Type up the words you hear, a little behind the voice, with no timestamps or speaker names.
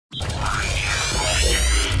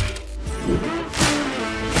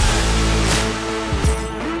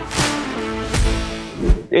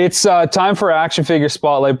It's time for Action Figure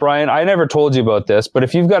Spotlight, Brian. I never told you about this, but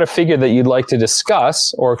if you've got a figure that you'd like to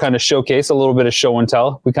discuss or kind of showcase, a little bit of show and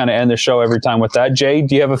tell, we kind of end the show every time with that. Jay,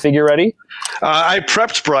 do you have a figure ready? I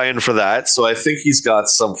prepped Brian for that, so I think he's got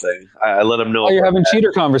something. I let him know. Oh, you're having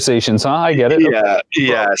cheater conversations, huh? I get it. Yeah, okay.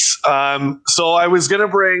 Yes. So I was going to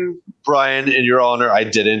bring Brian, in your honor, I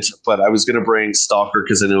didn't, but I was going to bring Stalker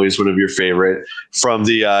because I know he's one of your favorite from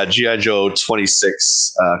the G.I. Joe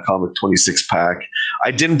 26 comic 26 pack. I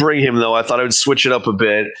didn't bring him, though. I thought I would switch it up a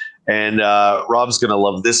bit, and Rob's going to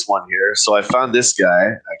love this one here. So I found this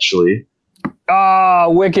guy, actually. Ah,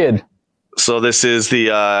 wicked. So this is the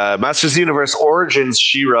Masters of the Universe Origins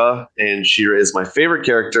She-Ra, and She-Ra is my favorite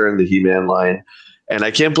character in the He-Man line. And I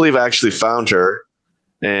can't believe I actually found her.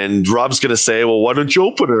 And Rob's going to say, well, why don't you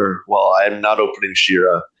open her? Well, I'm not opening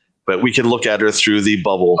She-Ra, but we can look at her through the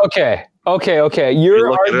bubble. Okay.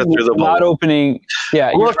 You're not opening.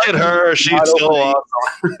 Yeah. Look at her. She's so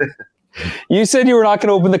awesome. You said you were not going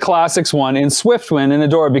to open the Classics one in Swiftwind in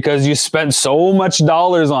Adora because you spent so much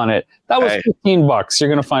dollars on it. That was $15. You're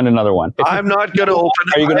going to find another one. I'm not going to open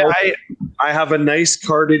it. Are you going to? I have a nice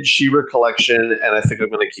carded She-Ra collection, and I think I'm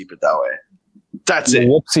going to keep it that way. That's it.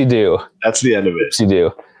 Whoopsie-doo. That's the end of it.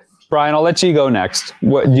 Whoopsie-doo. Brian, I'll let you go next.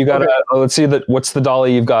 What you got? Okay. Let's see what's the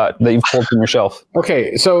dolly you've got that you've pulled from your shelf?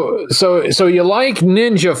 Okay, so you like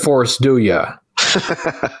Ninja Force, do you?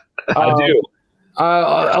 I do.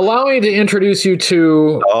 Allow me to introduce you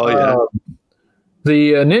to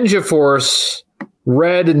the Ninja Force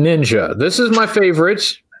Red Ninja. This is my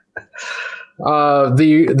favorite.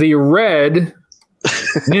 The Red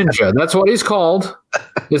Ninja. That's what he's called.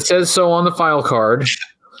 It says so on the file card.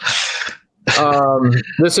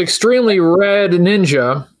 This extremely red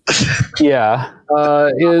ninja,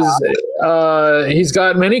 he's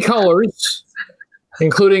got many colors,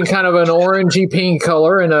 including kind of an orangey pink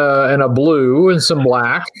color and a blue and some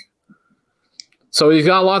black. So he's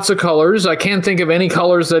got lots of colors. I can't think of any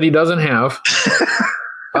colors that he doesn't have.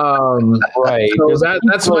 Right. So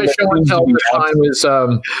that's my show and tell this time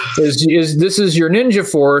is this is your Ninja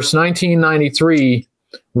Force 1993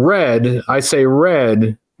 red. I say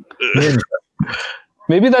red ninja.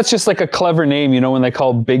 Maybe that's just like a clever name, when they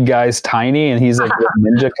call big guys tiny and he's like a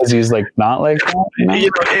ninja because he's like not like that.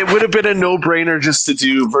 It would have been a no-brainer just to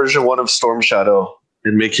do version 1 of Storm Shadow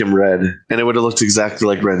and make him red, and it would have looked exactly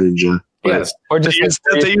like Red Ninja. Yes, or just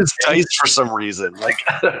they use dice for some reason. Like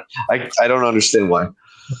I don't understand why.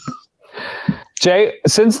 Jay,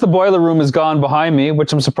 since the boiler room is gone behind me,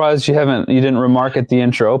 which I'm surprised you didn't remark at the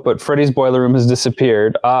intro, but Freddy's boiler room has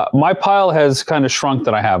disappeared. My pile has kind of shrunk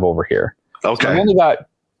that I have over here. Okay. So I've only got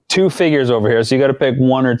 2 figures over here, so you got to pick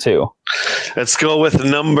 1 or 2. Let's go with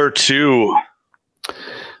number 2.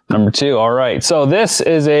 Number 2. All right. So this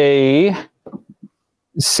is a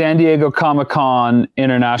San Diego Comic-Con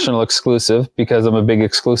international exclusive because I'm a big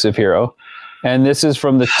exclusive hero. And this is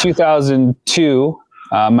from the 2002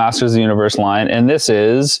 Masters of the Universe line. And this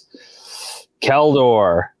is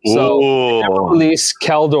Keldor. So we never released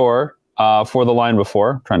Keldor for the line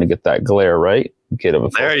before. I'm trying to get that glare right.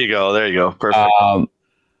 There you go. Perfect.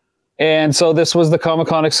 And so this was the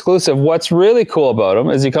Comic-Con exclusive. What's really cool about him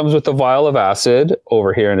is he comes with the vial of acid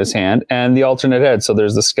over here in his hand and the alternate head. So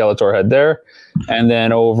there's the Skeletor head there. And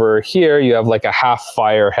then over here, you have like a half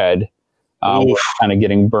fire head, kind of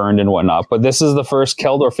getting burned and whatnot. But this is the first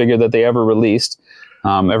Keldor figure that they ever released.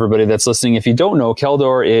 Everybody that's listening, if you don't know,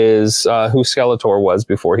 Keldor is who Skeletor was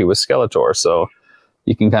before he was Skeletor. So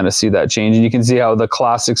you can kind of see that change. And you can see how the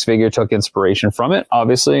Classics figure took inspiration from it,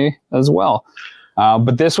 obviously, as well.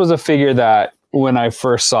 But this was a figure that when I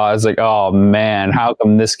first saw, I was like, oh, man, how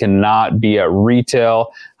come this cannot be at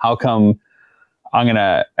retail? How come I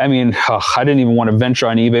didn't even want to venture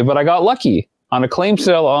on eBay, but I got lucky on a claim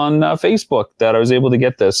sale on Facebook that I was able to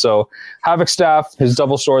get this. So Havoc Staff, his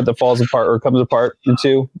double sword that falls apart or comes apart in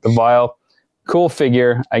 2, the vial. Cool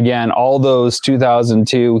figure. Again, all those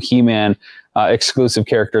 2002 He-Man exclusive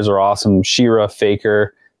characters are awesome. She-Ra,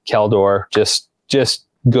 Faker, Keldor, just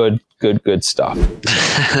good stuff.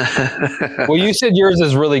 Well, you said yours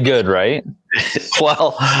is really good, right?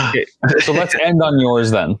 Well, okay. So let's end on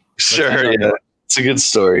yours then. Sure. Yeah. It's a good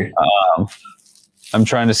story. I'm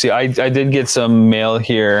trying to see. I did get some mail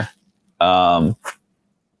here.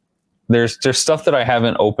 There's stuff that I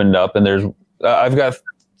haven't opened up, and there's I've got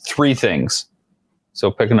 3 things.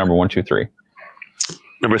 So pick a number 1, 2, 3.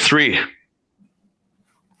 Number 3.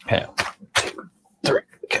 Okay. 3.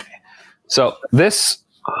 Okay. So this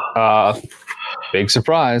big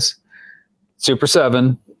surprise, Super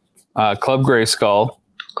 7, Club Grayskull.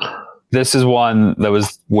 This is one that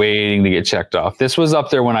was waiting to get checked off. This was up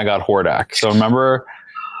there when I got Hordak. So remember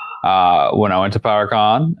when I went to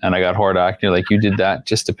PowerCon and I got Hordak. You're like, you did that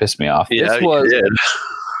just to piss me off. Yeah, this was, you did.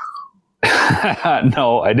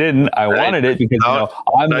 No, I didn't. I wanted it because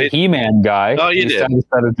I'm the He-Man guy. No, you did. Said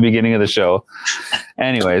at the beginning of the show.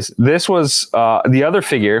 Anyways, this was the other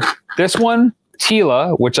figure. This one,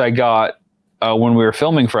 Tila, which I got when we were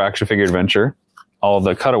filming for Action Figure Adventure, all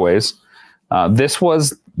the cutaways. This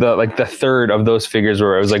was the third of those figures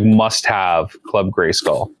where it was like must-have Club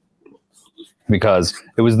Grayskull, because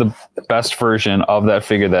it was the best version of that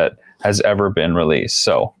figure that has ever been released.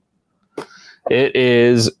 So it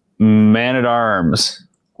is Man-at-Arms.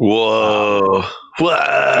 Whoa.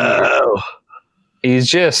 Whoa. He's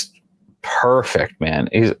just perfect, man.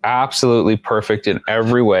 He's absolutely perfect in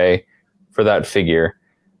every way for that figure.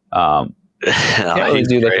 Can't really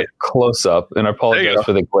do like a close up, and I apologize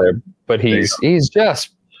for the glare, but he's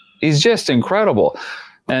just incredible.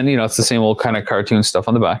 And you know, it's the same old kind of cartoon stuff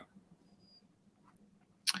on the back.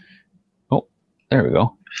 Oh, there we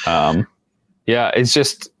go. Yeah, it's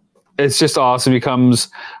just awesome. He comes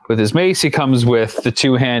with his mace. He comes with the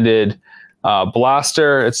two-handed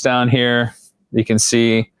blaster. It's down here. You can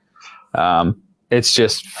see. It's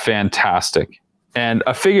just fantastic, and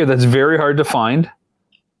a figure that's very hard to find,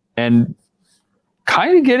 and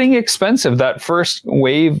kind of getting expensive. That first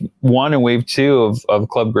wave 1 and wave 2 of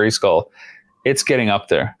Club Grayskull, it's getting up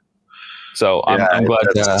there. So I'm glad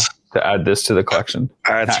to add this to the collection.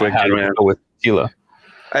 That's wicked, man. With Tila.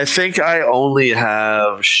 I think I only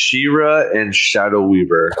have She-Ra and Shadow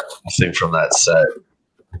Weaver, I think, from that set.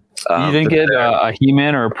 You didn't get a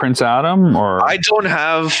He-Man or a Prince Adam? Or I don't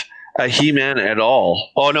have a He-Man at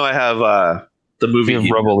all. Oh, no, I have the movie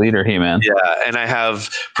Rebel Leader He-Man. Yeah, and I have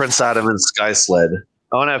Prince Adam and Sky Sled.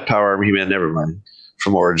 I want to have Power Armor He-Man, never mind,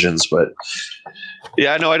 from Origins. But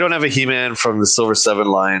yeah, no, I don't have a He-Man from the Silver 7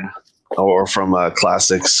 line or from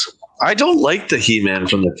Classics. I don't like the He-Man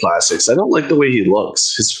from the Classics. I don't like the way he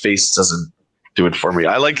looks. His face doesn't do it for me.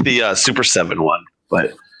 I like the Super 7 one,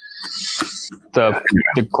 but the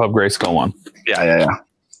Club Grayskull one. Yeah.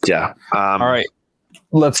 All right,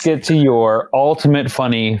 let's get to your ultimate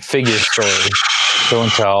funny figure story. Show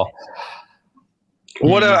and tell.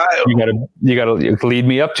 What you gotta lead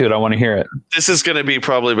me up to it. I want to hear it. This is going to be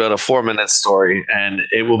probably about a 4-minute story, and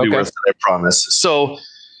it will be worth it, I promise. So,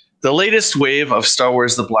 the latest wave of Star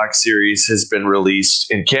Wars The Black Series has been released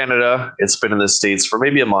in Canada. It's been in the States for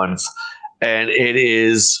maybe a month, and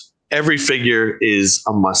every figure is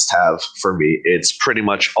a must-have for me. It's pretty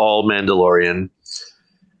much all Mandalorian.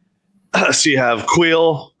 So you have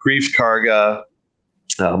Quill, Greef Karga,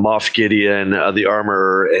 Moff Gideon, the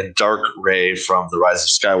Armorer, and Dark Ray from The Rise of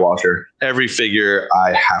Skywalker. Every figure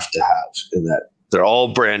I have to have in that. They're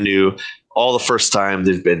all brand new, all the first time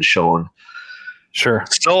they've been shown. Sure.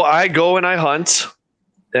 So I go and I hunt,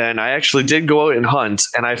 and I actually did go out and hunt,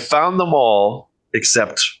 and I found them all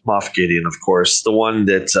except Moff Gideon, of course, the one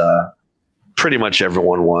that pretty much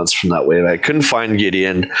everyone wants from that wave. I couldn't find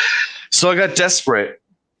Gideon, so I got desperate.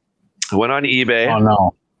 I went on eBay. Oh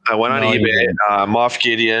no! I went on eBay. Moff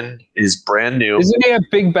Gideon is brand new. Isn't he a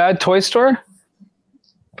Big Bad Toy Store?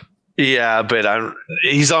 Yeah, but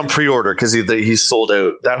he's on pre-order because he's sold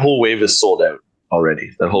out. That whole wave is sold out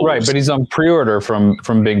already. That whole right, but he's on pre-order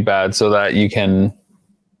from Big Bad so that you don't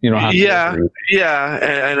have to. Yeah,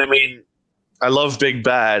 and I mean, I love Big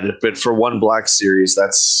Bad, but for one Black Series,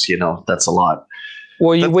 that's a lot.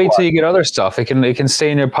 Well, you wait till you get other stuff. It can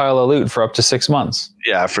stay in your pile of loot for up to 6 months.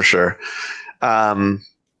 Yeah, for sure. All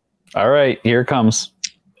right, here it comes.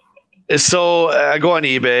 So I go on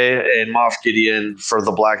eBay, and Moff Gideon for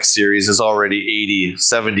the Black Series is already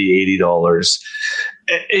 $80.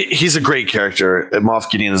 He's a great character. Moff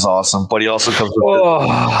Gideon is awesome, but he also comes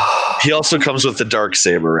with the dark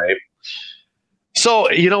saber, right? So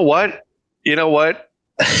you know what?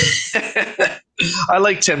 I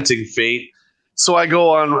like tempting fate. So I go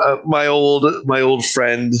on my old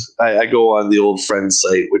friend. I go on the old friend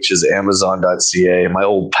site, which is Amazon.ca. My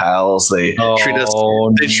old pals. They treat us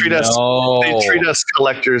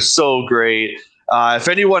collectors so great. If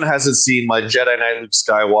anyone hasn't seen my Jedi Knight Luke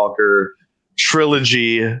Skywalker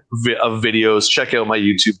trilogy of videos, check out my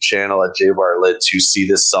YouTube channel at JBartlett to see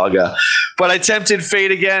this saga. But I tempted fate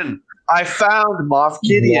again. I found Moff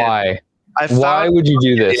Gideon. Why would you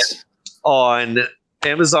do this? On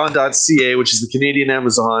Amazon.ca, which is the Canadian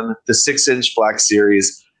Amazon, the 6-inch Black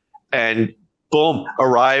Series, and boom,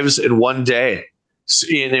 arrives in one day.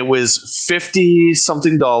 And it was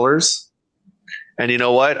 $50-something. And you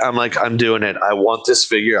know what? I'm like, I'm doing it. I want this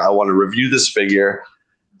figure. I want to review this figure.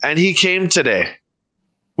 And he came today.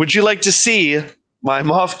 Would you like to see my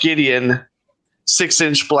Moff Gideon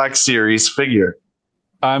 6-inch Black Series figure?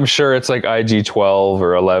 I'm sure it's like IG 12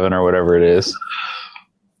 or 11 or whatever it is.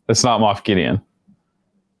 It's not Moff Gideon.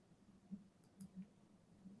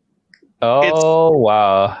 Oh,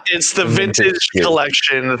 wow. It's the vintage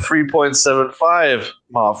collection, the 3.75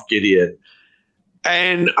 Moff Gideon.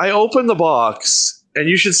 And I opened the box, and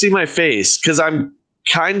you should see my face because I'm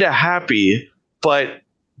kind of happy, but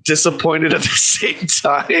disappointed at the same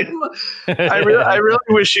time. I really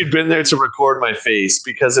wish you'd been there to record my face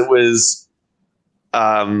because it was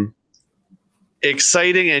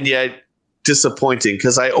exciting and yet disappointing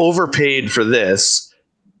because I overpaid for this.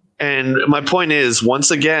 And my point is,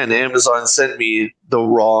 once again, Amazon sent me the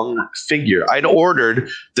wrong figure. I'd ordered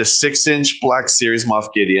the 6-inch Black Series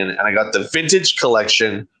Moff Gideon, and I got the vintage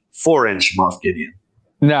collection 4-inch Moff Gideon.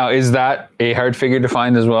 Now, is that a hard figure to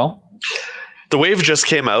find as well? The wave just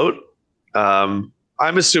came out. I'm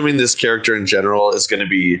assuming this character in general is going to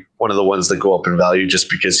be one of the ones that go up in value just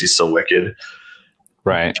because he's so wicked.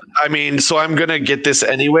 Right. I mean, so I'm going to get this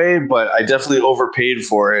anyway, but I definitely overpaid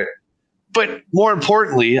for it. But more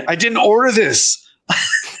importantly, I didn't order this.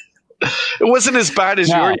 It wasn't as bad as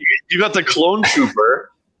you got the clone trooper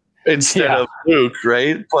instead of Luke,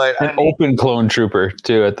 right? But an open clone trooper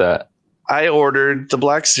too at that. I ordered the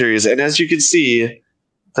Black Series, and as you can see,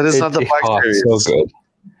 that is not the Black Series. So good.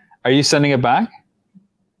 Are you sending it back?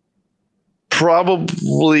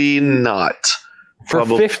 Probably not. For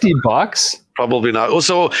 $50? Probably not. Well,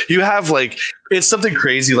 so you have like, it's something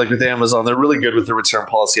crazy like with Amazon. They're really good with the return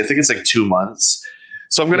policy. I think it's like 2 months.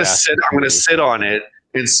 So I'm going to sit on it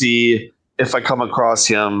and see if I come across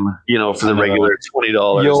him, you know, for the regular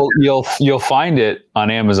 $20. You'll find it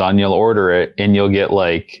on Amazon. You'll order it and you'll get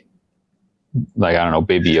like I don't know,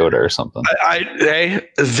 Baby Yoda or something.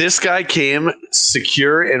 This guy came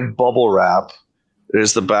secure in bubble wrap.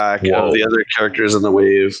 There's the back of the other characters in the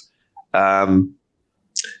wave.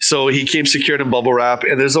 So he came secured in bubble wrap,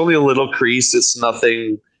 and there's only a little crease. It's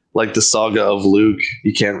nothing like the saga of Luke.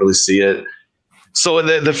 You can't really see it. So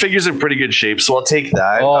the figure's in pretty good shape. So I'll take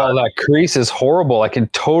that. Oh, that crease is horrible. I can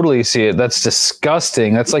totally see it. That's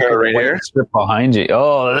disgusting. That's like right here strip behind you.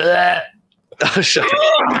 Oh, shut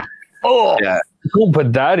up. Oh, yeah. Don't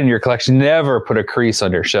put that in your collection. Never put a crease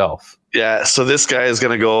on your shelf. Yeah. So this guy is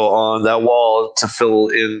going to go on that wall to fill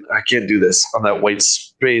in. I can't do this on that white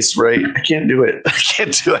space, right? I can't do it. I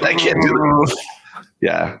can't do it.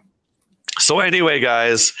 Yeah. So anyway,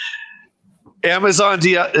 guys,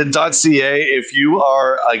 Amazon.ca. If you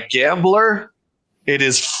are a gambler, it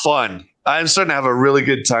is fun. I'm starting to have a really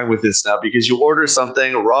good time with this now because you order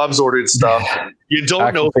something. Rob's ordered stuff. You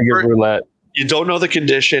don't know. Roulette. You don't know the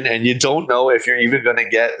condition, and you don't know if you're even going to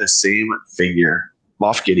get the same figure.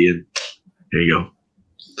 Moff Gideon. There you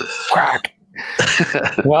go. Crack.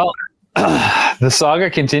 Well, the saga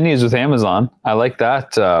continues with Amazon. I like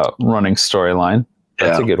that running storyline.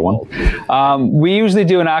 That's a good one. We usually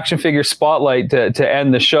do an action figure spotlight to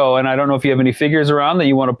end the show, and I don't know if you have any figures around that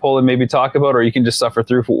you want to pull and maybe talk about, or you can just suffer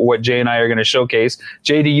through for what Jay and I are going to showcase.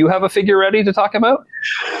 Jay, do you have a figure ready to talk about?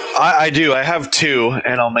 I do. I have two,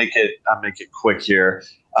 and I'll make it quick here.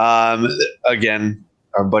 Again,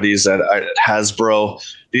 our buddies at Hasbro.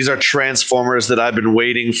 These are Transformers that I've been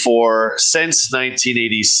waiting for since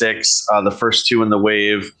 1986. The first two in the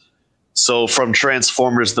wave. So from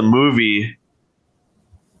Transformers the movie,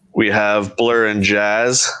 we have Blur and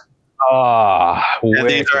Jazz. And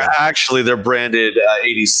these are they're branded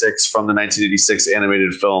 86 from the 1986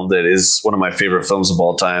 animated film that is one of my favorite films of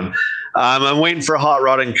all time. I'm waiting for Hot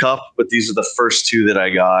Rod and Cup, but these are the first two that I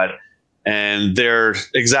got. And they're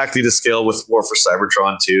exactly to scale with War for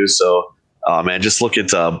Cybertron too. So, man, just look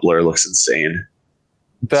at Blur. Looks insane.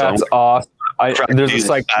 That's awesome. There's a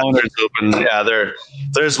Cyclone open. Yeah,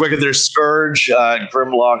 there's Wicked. There's Scourge,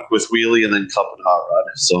 Grimlock with Wheelie, and then Cup and Hot Rod.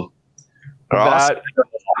 So awesome.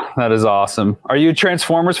 That is awesome. Are you a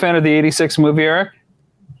Transformers fan of the '86 movie, Eric?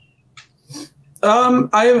 I'm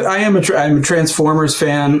a Transformers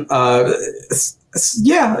fan.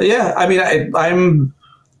 Yeah. I mean,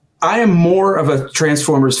 I am more of a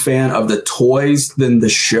Transformers fan of the toys than the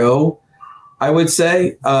show, I would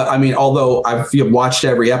say. I mean, although I've watched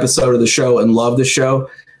every episode of the show and love the show,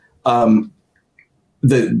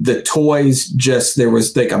 the toys there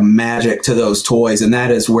was like a magic to those toys, and that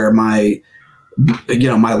is where my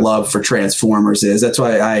love for Transformers is. That's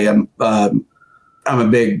why I'm a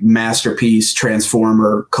big Masterpiece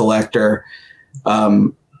Transformer collector.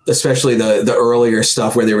 Especially the earlier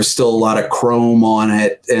stuff where there was still a lot of chrome on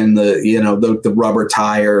it, and the rubber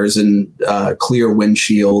tires and clear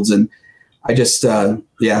windshields, and I just I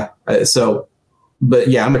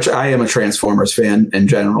am a Transformers fan in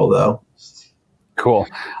general, though. Cool.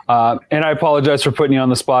 And I apologize for putting you on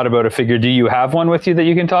the spot about a figure. Do you have one with you that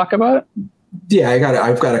you can talk about? Yeah,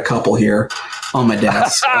 I've got a couple here on my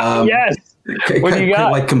desk. Yes. What do you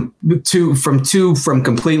got? Like two from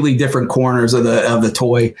completely different corners of the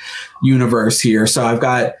toy universe here. So I've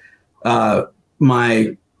got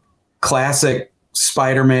my classic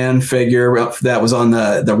Spider-Man figure that was on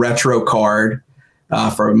the retro card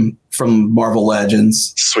from Marvel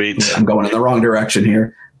Legends. Sweet. I'm going in the wrong direction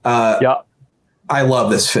here. Yeah. I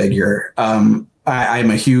love this figure. I'm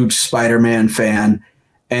a huge Spider-Man fan,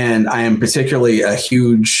 and I am particularly a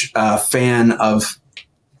huge fan of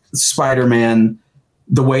Spider-Man,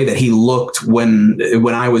 the way that he looked when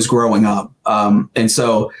I was growing up. And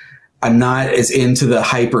so I'm not as into the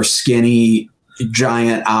hyper skinny,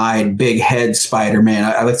 giant-eyed, big head Spider-Man.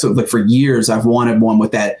 I like to look for years. I've wanted one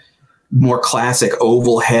with that more classic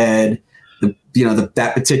oval head,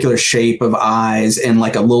 that particular shape of eyes, and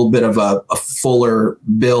like a little bit of a fuller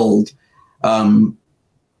build.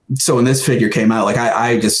 So when this figure came out, like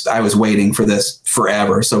I was waiting for this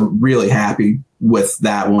forever. So really happy with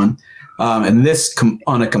that one. And this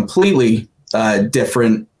on a completely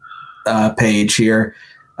different page here.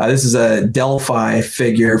 This is a Delphi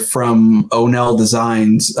figure from O'Neill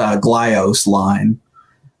Designs Glyos line,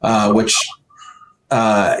 which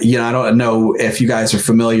I don't know if you guys are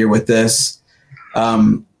familiar with this,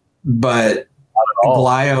 but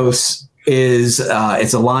Glyos is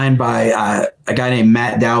it's a line by a guy named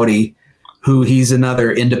Matt Dowdy, he's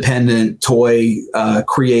another independent toy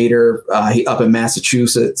creator up in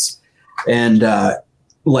Massachusetts, and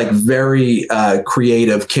like very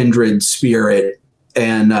creative, kindred spirit.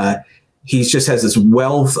 And he just has this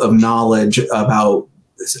wealth of knowledge about,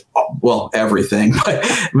 well, everything, but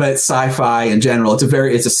sci-fi in general. It's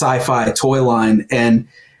a sci-fi toy line, and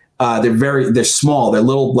they're small. They're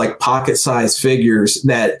little like pocket-sized figures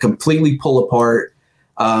that completely pull apart.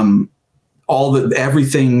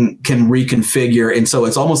 Everything can reconfigure, and so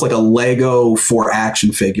it's almost like a Lego for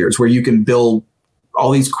action figures, where you can build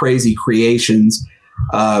all these crazy creations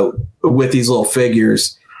with these little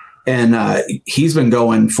figures. And he's been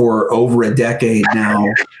going for over a decade now,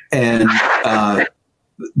 and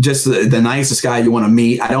just the nicest guy you want to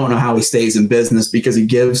meet. I don't know how he stays in business, because he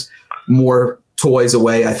gives more toys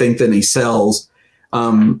away, I think, than he sells.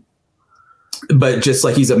 But just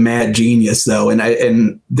like, he's a mad genius though.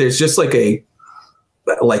 And there's just like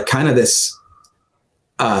kind of this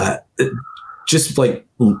just like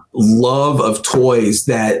love of toys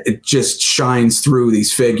that it just shines through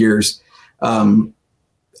these figures.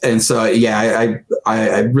 And so, yeah,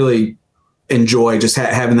 I really enjoy just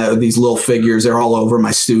having these little figures. They're all over my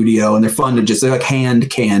studio, and they're fun they're like hand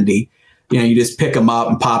candy. You just pick them up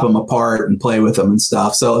and pop them apart and play with them and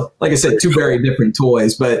stuff. So, like I said, two very different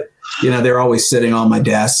toys, but they're always sitting on my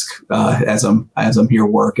desk as I'm here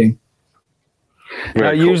working.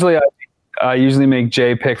 Usually I usually make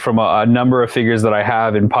Jay pick from a number of figures that I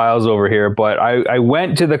have in piles over here, but I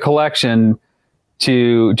went to the collection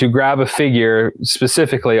to grab a figure,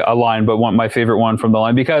 specifically a line, but my favorite one from the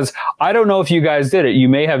line, because I don't know if you guys did it. You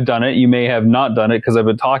may have done it. You may have not done it, because I've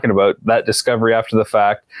been talking about that discovery after the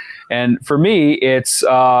fact. And for me, it's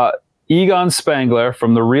Egon Spangler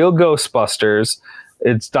from the real Ghostbusters.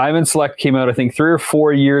 It's Diamond Select, came out, I think, 3 or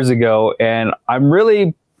 4 years ago. And I'm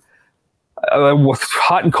really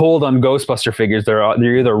hot and cold on Ghostbuster figures.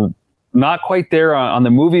 They're either not quite there on the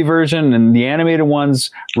movie version, and the animated ones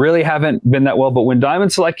really haven't been that well. But when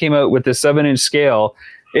Diamond Select came out with this 7-inch scale,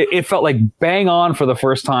 it felt like bang on for the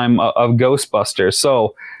first time of Ghostbusters.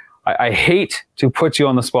 So I hate to put you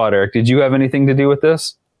on the spot, Eric. Did you have anything to do with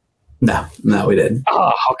this? No, we didn't.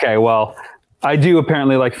 Oh, okay. Well, I do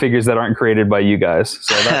apparently like figures that aren't created by you guys.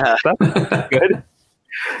 So that's good.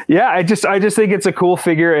 Yeah, I just think it's a cool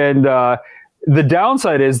figure. And the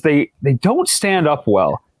downside is they don't stand up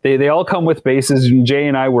well. They all come with bases, and Jay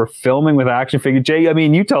and I were filming with action figures. Jay, I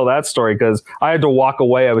mean, you tell that story, because I had to walk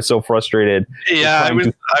away. I was so frustrated. Yeah, I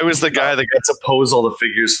was the guy that got to pose all the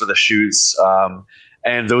figures for the shoots,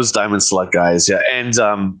 and those Diamond Select guys. Yeah, and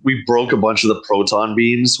we broke a bunch of the proton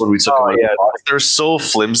beams when we took them out of the box. They're so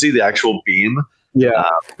flimsy, the actual beam. Yeah,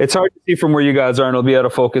 it's hard to see from where you guys are, and it'll be out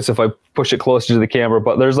of focus if I push it closer to the camera.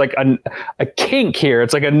 But there's like a kink here.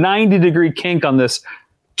 It's like a 90-degree kink on this.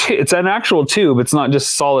 It's an actual tube. It's not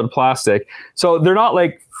just solid plastic. So they're not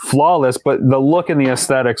like flawless, but the look and the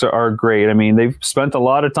aesthetics are great. I mean, they've spent a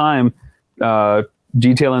lot of time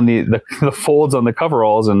detailing the folds on the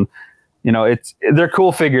coveralls, and they're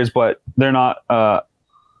cool figures, but they're not.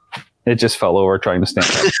 It just fell over trying to stand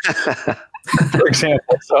up. for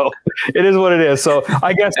example. So it is what it is. So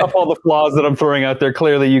I guess up all the flaws that I'm throwing out there,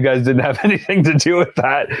 clearly you guys didn't have anything to do with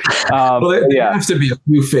that. Well, there has to be a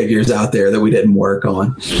few figures out there that we didn't work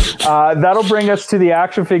on. That'll bring us to the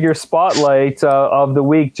action figure spotlight of the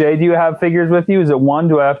week. Jay, do you have figures with you? Is it one?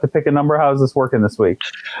 Do I have to pick a number? How's this working this week?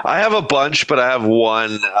 I have a bunch, but I have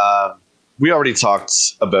one. We already talked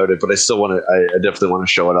about it, but I still want to. I definitely want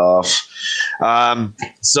to show it off.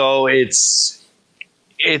 So it's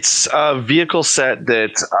a vehicle set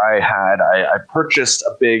that I had. I purchased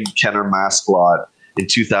a big Kenner M.A.S.K lot in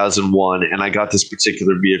 2001, and I got this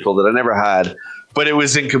particular vehicle that I never had, but it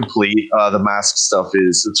was incomplete. The M.A.S.K stuff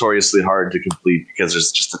is notoriously hard to complete because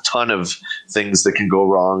there's just a ton of things that can go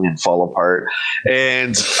wrong and fall apart.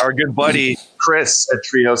 And our good buddy Chris at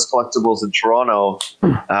Treehouse Collectibles in Toronto,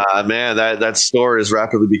 man, that store is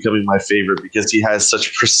rapidly becoming my favorite because he has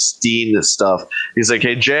such pristine stuff. He's like,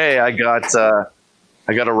 "Hey Jay, I got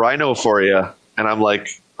a Rhino for you," and I'm like,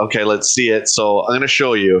 "Okay, let's see it." So I'm going to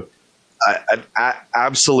show you an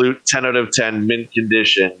absolute 10 out of 10 mint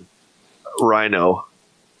condition Rhino.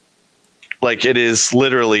 Like, it is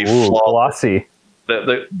literally glossy.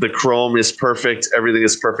 The chrome is perfect. Everything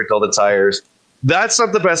is perfect. All the tires. That's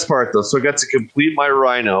not the best part though. So I got to complete my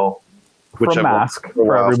Rhino, which from M.A.S.K.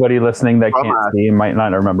 For everybody listening that can't see, might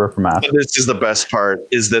not remember from M.A.S.K. And this is the best part: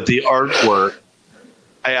 is that the artwork.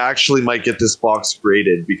 I actually might get this box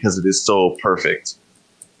graded because it is so perfect.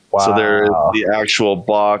 Wow. So there's the actual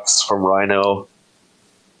box from Rhino.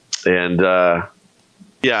 And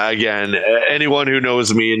yeah, again, anyone who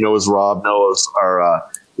knows me and knows Rob knows our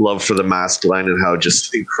love for the M.A.S.K line and how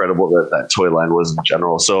just incredible that toy line was in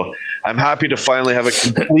general. So I'm happy to finally have a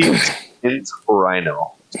complete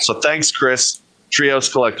Rhino. So thanks, Chris.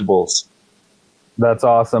 Treehouse Collectibles. That's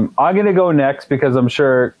awesome. I'm going to go next because I'm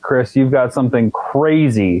sure, Chris, you've got something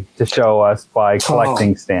crazy to show us by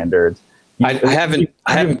collecting standards. I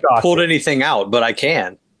haven't pulled anything out, but I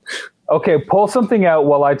can. Okay, pull something out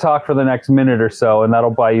while I talk for the next minute or so, and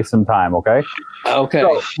that'll buy you some time, okay? Okay.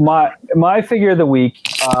 So my figure of the week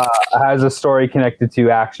has a story connected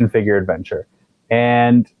to Action Figure Adventure.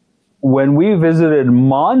 And when we visited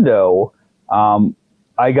Mondo,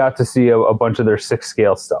 I got to see a bunch of their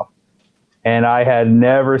 6-scale stuff. And I had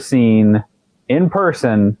never seen in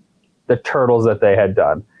person the turtles that they had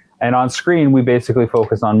done. And on screen, we basically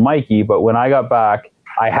focused on Mikey. But when I got back,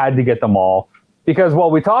 I had to get them all because, well,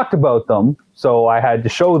 we talked about them. So I had to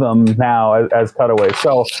show them now as cutaways.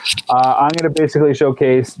 So I'm going to basically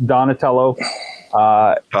showcase Donatello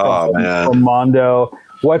from Mondo.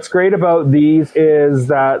 What's great about these is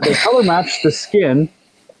that they color match the skin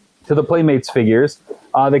to the Playmates figures.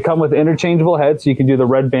 They come with interchangeable heads, so you can do the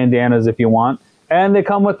red bandanas if you want. And they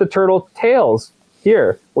come with the turtle tails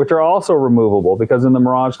here, which are also removable because in the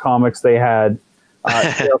Mirage comics they had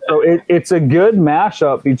tails. So it's a good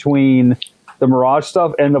mashup between the Mirage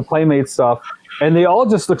stuff and the Playmates stuff. And they all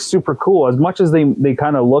just look super cool. As much as they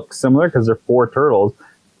kind of look similar because they're 4 turtles,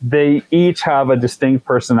 they each have a distinct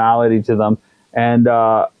personality to them. And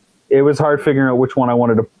it was hard figuring out which one I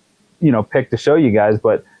wanted to pick to show you guys,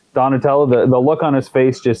 but Donatello, the look on his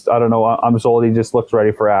face, just, I don't know, I'm sold. He just looks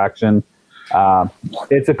ready for action.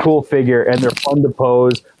 It's a cool figure, and they're fun to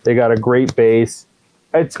pose. They got a great base.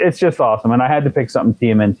 It's just awesome, and I had to pick something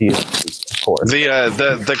TMNT, of course.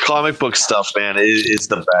 The comic book stuff, man, is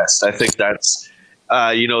the best. I think that's,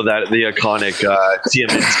 that the iconic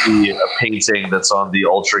TMNT painting that's on the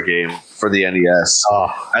Ultra game for the NES.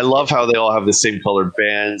 Oh. I love how they all have the same colored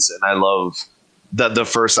bands, and I love...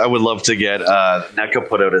 I would love to get NECA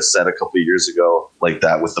put out a set a couple of years ago like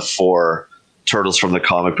that with the 4 turtles from the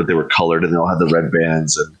comic, but they were colored and they all had the red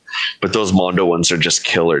bands. But those Mondo ones are just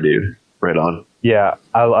killer, dude. Right on. Yeah,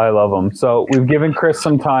 I love them. So we've given Chris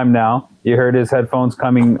some time now. You heard his headphones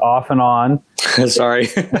coming off and on. Sorry.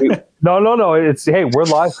 No. Hey, we're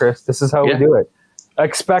live, Chris. This is how we do it.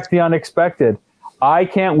 Expect the unexpected. I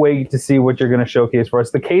can't wait to see what you're going to showcase for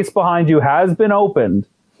us. The case behind you has been opened.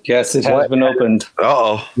 Yes, it has been opened.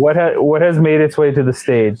 Oh, what has made its way to the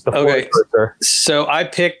stage? Okay, so I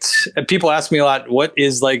picked. People ask me a lot. What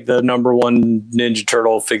is like the number one Ninja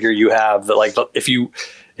Turtle figure you have? That like if you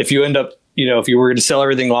end up if you were going to sell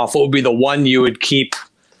everything off, what would be the one you would keep?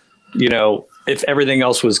 If everything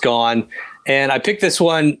else was gone. And I picked this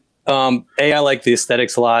one. I like the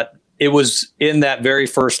aesthetics a lot. It was in that very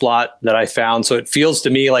first lot that I found, so it feels to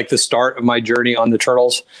me like the start of my journey on the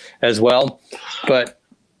Turtles as well. But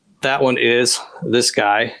that one is this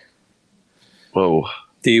guy. Whoa.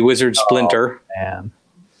 The Wizard Splinter. Oh, man.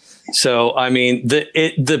 So, I mean,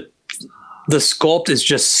 the sculpt is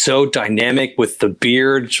just so dynamic with the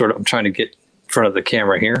beard. Sort of, I'm trying to get in front of the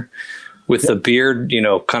camera here. with the beard, you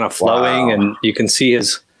know, kind of flowing, and you can see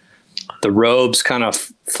the robes kind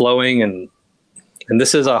of flowing, and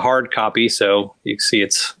this is a hard copy, so you can see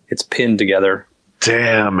it's pinned together.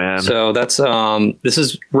 Damn, man. So that's this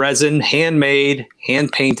is resin, handmade,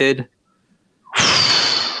 hand painted.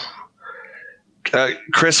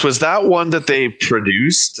 Chris, was that one that they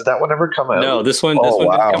produced? Did that one ever come out? No, this one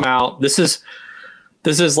didn't come out. This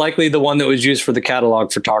is likely the one that was used for the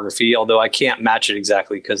catalog photography, although I can't match it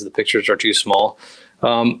exactly because the pictures are too small.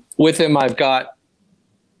 With him, I've got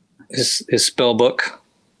his spell book.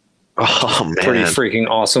 Oh, man. Pretty freaking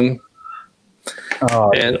awesome.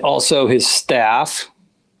 Oh, and also his staff,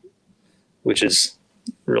 which is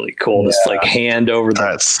really cool. This like hand over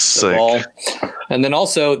the ball. And then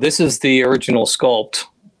also, this is the original sculpt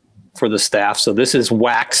for the staff. So this is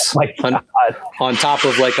wax on top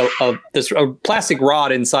of like a plastic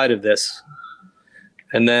rod inside of this.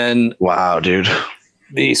 And then wow, dude,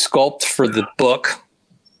 the sculpt for the book.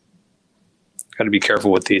 Got to be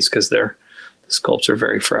careful with these because the sculpts are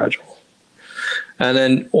very fragile. And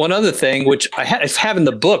then one other thing, which I have in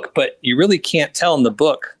the book, but you really can't tell in the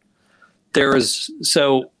book.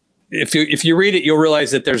 So if you read it, you'll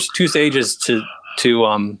realize that there's 2 stages to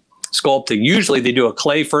sculpting. Usually they do a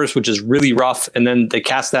clay first, which is really rough, and then they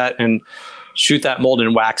cast that and shoot that mold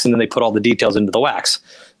in wax, and then they put all the details into the wax.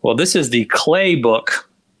 Well, this is the clay book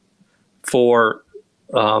for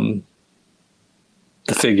the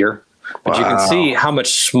figure, but you can see how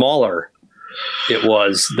much smaller it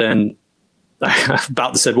was than I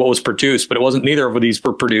about to said what was produced, but it wasn't. Neither of these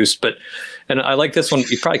were produced. And I like this one.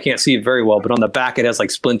 You probably can't see it very well, but on the back it has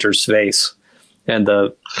like Splinter's face, and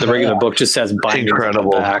the regular book just has bindings on the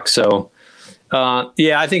back. So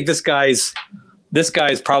I think this guy's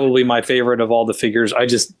probably my favorite of all the figures.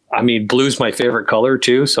 I mean, blue's my favorite color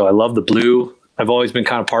too, so I love the blue. I've always been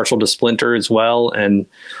kind of partial to Splinter as well, and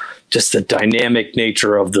just the dynamic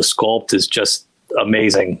nature of the sculpt is just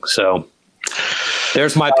amazing. So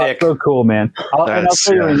there's my pick. So cool, man. I'll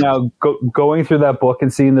tell you right now, going through that book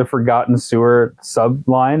and seeing the Forgotten Sewer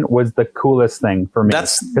subline was the coolest thing for me.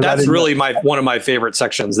 That's really one of my favorite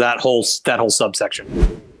sections. That whole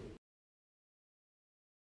subsection.